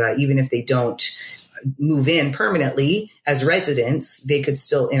 And even if they don't move in permanently as residents, they could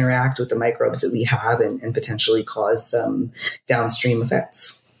still interact with the microbes that we have and potentially cause some downstream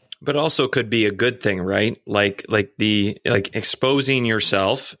effects. But also could be a good thing, right? Like exposing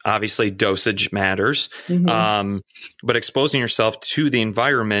yourself, obviously dosage matters. Mm-hmm. But exposing yourself to the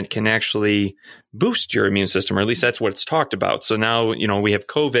environment can actually boost your immune system, or at least that's what it's talked about. So now, we have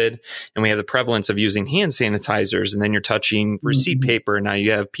COVID and we have the prevalence of using hand sanitizers, and then you're touching receipt paper. And now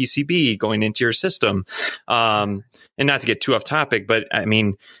you have PCB going into your system. And not to get too off topic, but I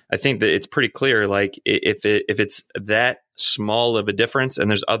think that it's pretty clear, like if it's that small of a difference and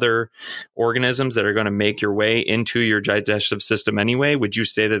there's other organisms that are going to make your way into your digestive system anyway, would you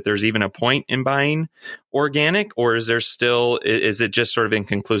say that there's even a point in buying organic, or is it just sort of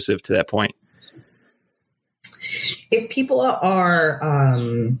inconclusive to that point? If people are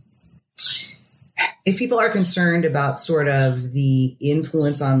concerned about sort of the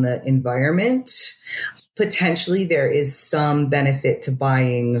influence on the environment, potentially there is some benefit to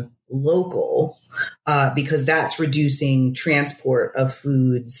buying local, because that's reducing transport of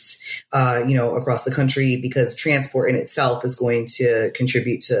foods, across the country, because transport in itself is going to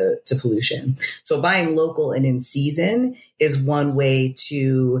contribute to pollution. So buying local and in season is one way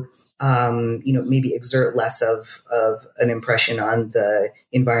to maybe exert less of an impression on the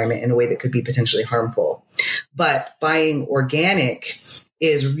environment in a way that could be potentially harmful. But buying organic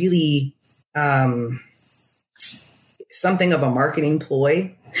is really something of a marketing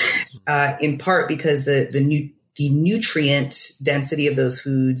ploy, in part because the nutrient density of those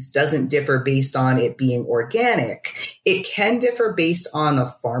foods doesn't differ based on it being organic. It can differ based on the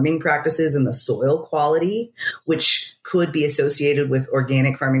farming practices and the soil quality, which could be associated with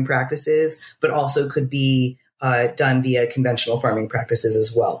organic farming practices, but also could be done via conventional farming practices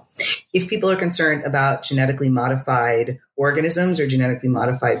as well. If people are concerned about genetically modified organisms or genetically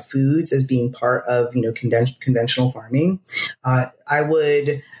modified foods as being part of, conventional farming, I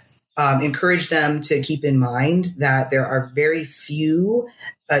would encourage them to keep in mind that there are very few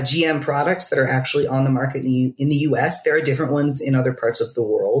GM products that are actually on the market in the US. There are different ones in other parts of the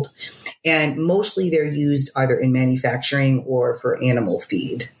world. And mostly they're used either in manufacturing or for animal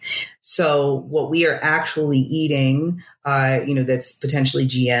feed. So what we are actually eating, that's potentially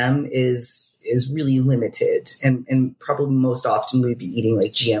GM is really limited, and probably most often we'd be eating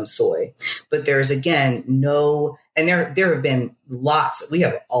like GM soy. But there's again and there have been we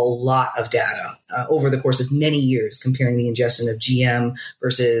have a lot of data over the course of many years comparing the ingestion of GM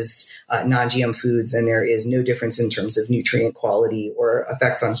versus non-GM foods, and there is no difference in terms of nutrient quality or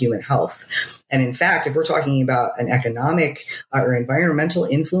effects on human health. And in fact, if we're talking about an economic or environmental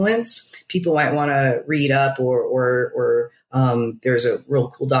influence, people might want to read up or there's a real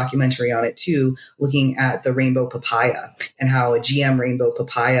cool documentary on it too, looking at the rainbow papaya and how a GM rainbow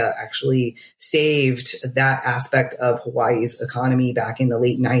papaya actually saved that aspect of Hawaii's economy back in the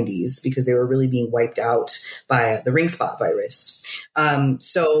late 90s because they were really being wiped out by the ring spot virus.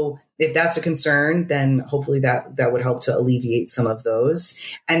 So if that's a concern, then hopefully that would help to alleviate some of those.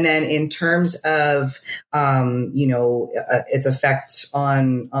 And then in terms of, its effect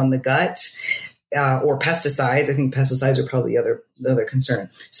on the gut, or pesticides. I think pesticides are probably the other concern.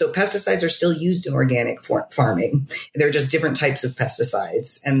 So pesticides are still used in organic farming. They're just different types of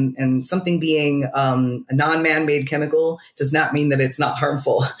pesticides. And something being a non-man-made chemical does not mean that it's not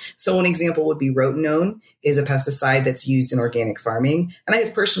harmful. So one example would be rotenone is a pesticide that's used in organic farming. And I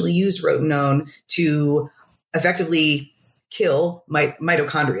have personally used rotenone to effectively kill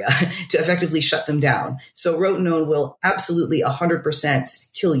mitochondria, to effectively shut them down. So rotenone will absolutely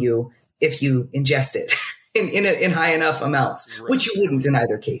 100% kill you if you ingest it in high enough amounts, right, which you wouldn't in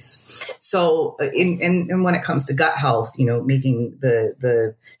either case. So, and when it comes to gut health, making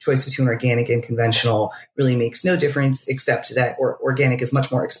the choice between organic and conventional really makes no difference, except that organic is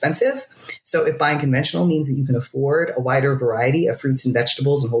much more expensive. So if buying conventional means that you can afford a wider variety of fruits and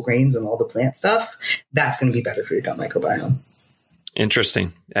vegetables and whole grains and all the plant stuff, that's going to be better for your gut microbiome.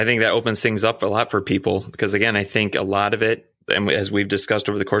 Interesting. I think that opens things up a lot for people because, again, I think a lot of it, and as we've discussed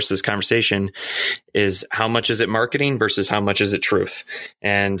over the course of this conversation, is how much is it marketing versus how much is it truth?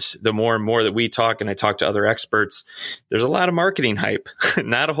 And the more and more that we talk, and I talk to other experts, there's a lot of marketing hype,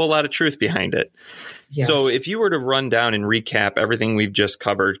 not a whole lot of truth behind it. Yes. So if you were to run down and recap everything we've just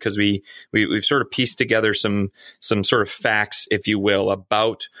covered, because we've sort of pieced together some sort of facts, if you will,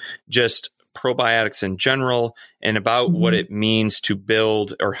 about just probiotics in general and about what it means to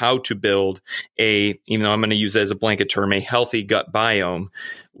build or how to build even though I'm going to use it as a blanket term, a healthy gut biome,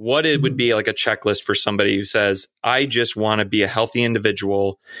 what it would be like a checklist for somebody who says, I just want to be a healthy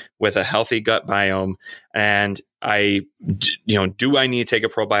individual with a healthy gut biome. And do I need to take a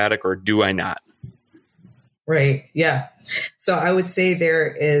probiotic or do I not? Right. Yeah. So I would say there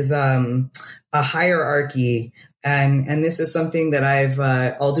is a hierarchy. And this is something that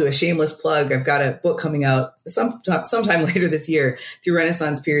I'll do a shameless plug. I've got a book coming out sometime later this year through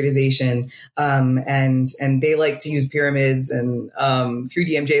Renaissance Periodization. And they like to use pyramids, and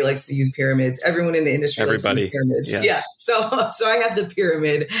 3DMJ likes to use pyramids. Everyone in the industry likes to use pyramids. Yeah. So I have the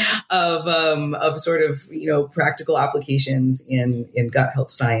pyramid of sort of, practical applications in gut health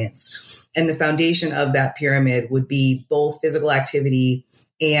science. And the foundation of that pyramid would be both physical activity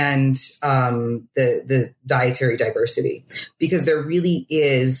and the dietary diversity, because there really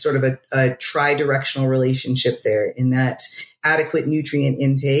is sort of a tri-directional relationship there in that adequate nutrient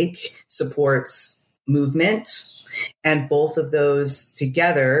intake supports movement, and both of those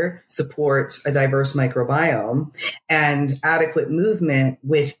together support a diverse microbiome, and adequate movement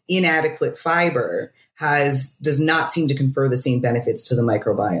with inadequate fiber does not seem to confer the same benefits to the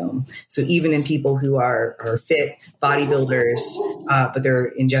microbiome. So even in people who are fit bodybuilders, but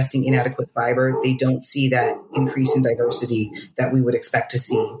they're ingesting inadequate fiber, they don't see that increase in diversity that we would expect to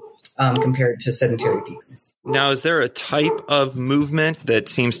see compared to sedentary people. Now, is there a type of movement that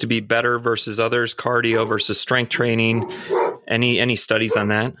seems to be better versus others, cardio versus strength training? Any studies on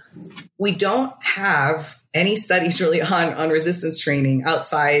that? We don't have any studies really on resistance training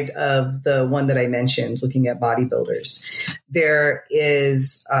outside of the one that I mentioned, looking at bodybuilders. There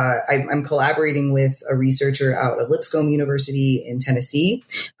is, I'm collaborating with a researcher out of Lipscomb University in Tennessee,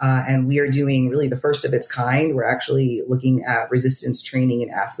 and we are doing really the first of its kind. We're actually looking at resistance training in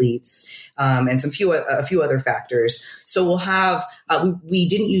athletes and a few other factors. So we'll have, we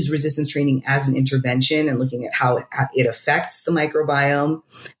didn't use resistance training as an intervention and looking at how it affects the microbiome,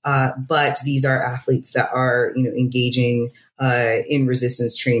 but these are athletes that are, engaging in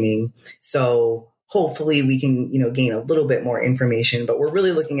resistance training. So hopefully we can, gain a little bit more information, but we're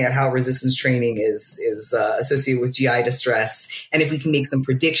really looking at how resistance training is associated with GI distress. And if we can make some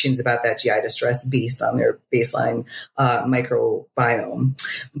predictions about that GI distress based on their baseline microbiome.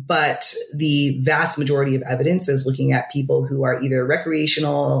 But the vast majority of evidence is looking at people who are either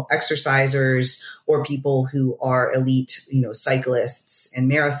recreational exercisers or people who are elite, cyclists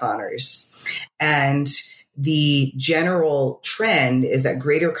and marathoners. And the general trend is that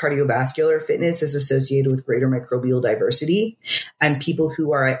greater cardiovascular fitness is associated with greater microbial diversity, and people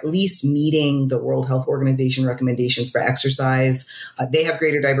who are at least meeting the World Health Organization recommendations for exercise, they have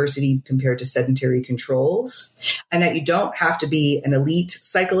greater diversity compared to sedentary controls, and that you don't have to be an elite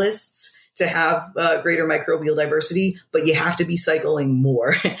cyclist to have greater microbial diversity, but you have to be cycling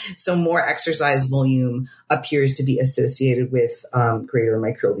more. So more exercise volume appears to be associated with greater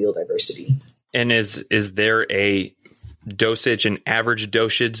microbial diversity. And is there a dosage, an average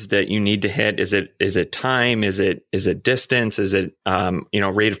dosage that you need to hit? Is it time? Is it distance? Is it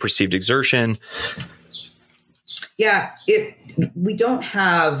rate of perceived exertion? Yeah, we don't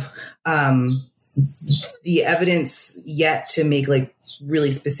have the evidence yet to make like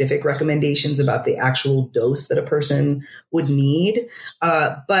really specific recommendations about the actual dose that a person would need.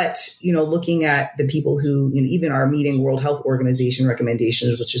 But, looking at the people who, even our meeting World Health Organization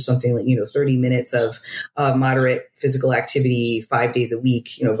recommendations, which is something like, 30 minutes of moderate physical activity, 5 days a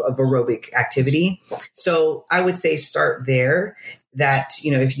week, of aerobic activity. So I would say start there. That,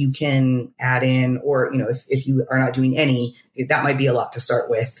 if you can add in, or, if you are not doing any, that might be a lot to start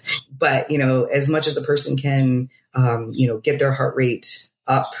with. But, as much as a person can, get their heart rate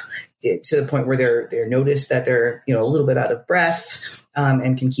up to the point where they're noticed that they're, a little bit out of breath,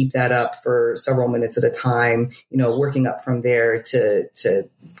 and can keep that up for several minutes at a time, working up from there to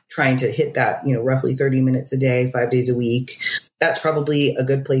trying to hit that, roughly 30 minutes a day, 5 days a week. That's probably a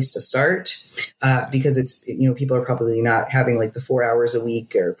good place to start, because it's, people are probably not having like the 4 hours a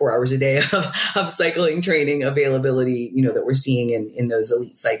week or 4 hours a day of cycling training availability, that we're seeing in those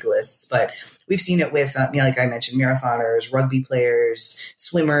elite cyclists. But we've seen it with, like I mentioned, marathoners, rugby players,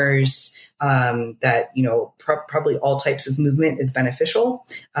 swimmers, that, probably all types of movement is beneficial,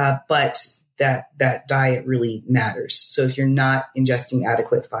 but that diet really matters. So if you're not ingesting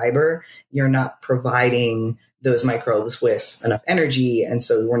adequate fiber, you're not providing those microbes with enough energy. And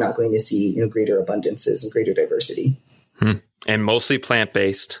so we're not going to see, greater abundances and greater diversity. And mostly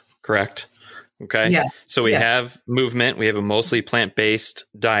plant-based, correct? Okay. Yeah. So we have movement. We have a mostly plant-based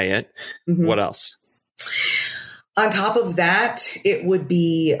diet. Mm-hmm. What else? On top of that, it would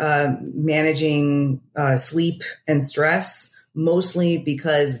be managing sleep and stress, mostly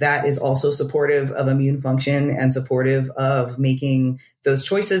because that is also supportive of immune function and supportive of making those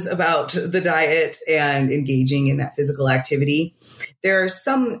choices about the diet and engaging in that physical activity. There's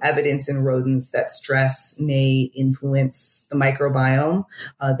some evidence in rodents that stress may influence the microbiome.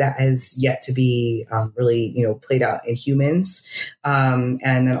 That has yet to be really, played out in humans. And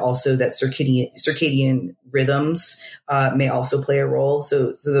then also that circadian rhythms may also play a role.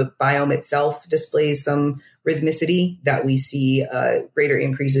 So the biome itself displays some rhythmicity that we see greater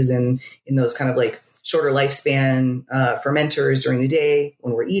increases in those kind of like shorter lifespan fermenters during the day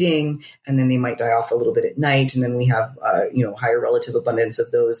when we're eating, and then they might die off a little bit at night. And then we have, higher relative abundance of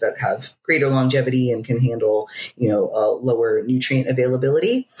those that have greater longevity and can handle, lower nutrient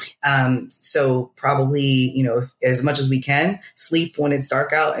availability. So probably, as much as we can, sleep when it's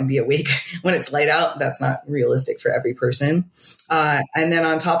dark out and be awake when it's light out. That's not realistic for every person. And then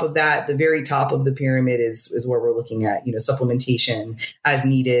on top of that, the very top of the pyramid is where we're looking at, supplementation as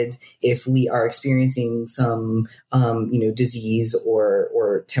needed if we are experiencing some, disease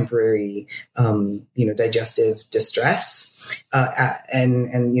or temporary, digestive distress,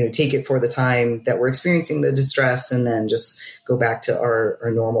 and take it for the time that we're experiencing the distress, and then just go back to our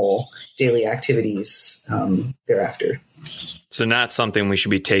normal daily activities thereafter. So not something we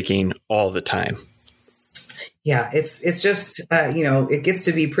should be taking all the time. Yeah, it's just, it gets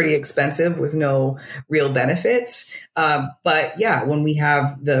to be pretty expensive with no real benefit. But yeah, when we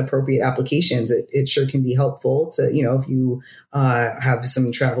have the appropriate applications, it sure can be helpful to, if you have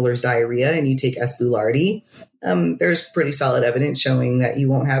some traveler's diarrhea and you take S. boulardii, there's pretty solid evidence showing that you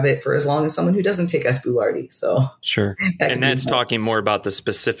won't have it for as long as someone who doesn't take S. boulardii. So sure. And that's talking more about the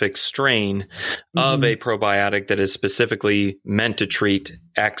specific strain of a probiotic that is specifically meant to treat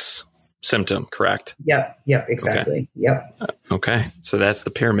X symptom, correct? Yep, exactly. Okay. Yep. Okay. So that's the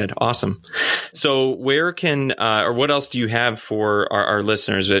pyramid. Awesome. So where can, or what else do you have for our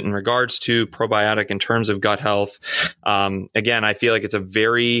listeners in regards to probiotic in terms of gut health? Again, I feel like it's a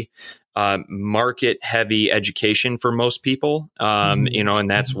very market heavy education for most people, and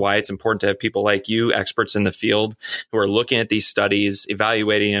that's why it's important to have people like you, experts in the field, who are looking at these studies,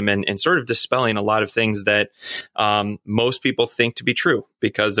 evaluating them, and sort of dispelling a lot of things that most people think to be true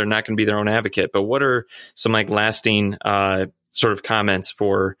because they're not going to be their own advocate. But what are some like lasting sort of comments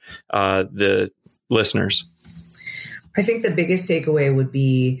for the listeners? I think the biggest takeaway would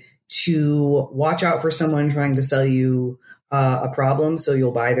be to watch out for someone trying to sell you a problem so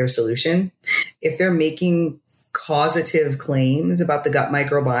you'll buy their solution. If they're making causative claims about the gut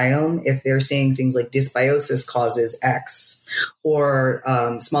microbiome, if they're saying things like dysbiosis causes X, or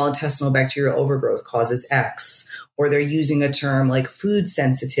small intestinal bacterial overgrowth causes X, or they're using a term like food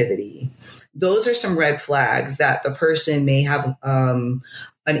sensitivity, those are some red flags that the person may have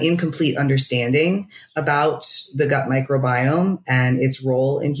an incomplete understanding about the gut microbiome and its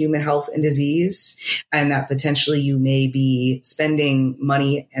role in human health and disease, and that potentially you may be spending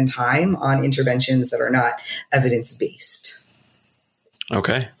money and time on interventions that are not evidence-based.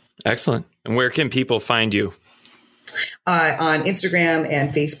 Okay, excellent. And where can people find you? on Instagram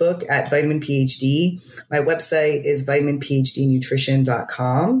and Facebook at Vitamin PhD. My website is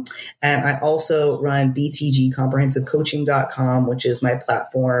vitaminphdnutrition.com. And I also run btgcomprehensivecoaching.com, which is my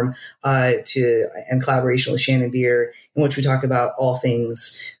platform and collaboration with Shannon Beer, in which we talk about all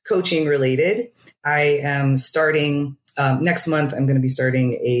things coaching related. I am starting next month. I'm going to be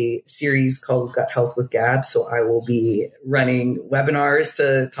starting a series called Gut Health with Gab. So I will be running webinars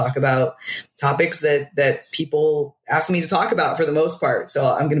to talk about topics that people ask me to talk about for the most part.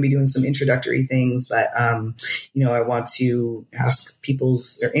 So I'm going to be doing some introductory things, but I want to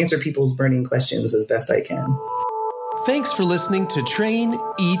answer people's burning questions as best I can. Thanks for listening to Train,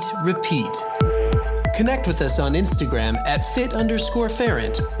 Eat, Repeat. Connect with us on Instagram at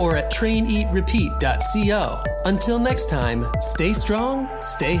fit_Ferrant or at traineatrepeat.co. Until next time, stay strong,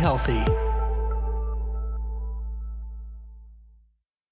 stay healthy.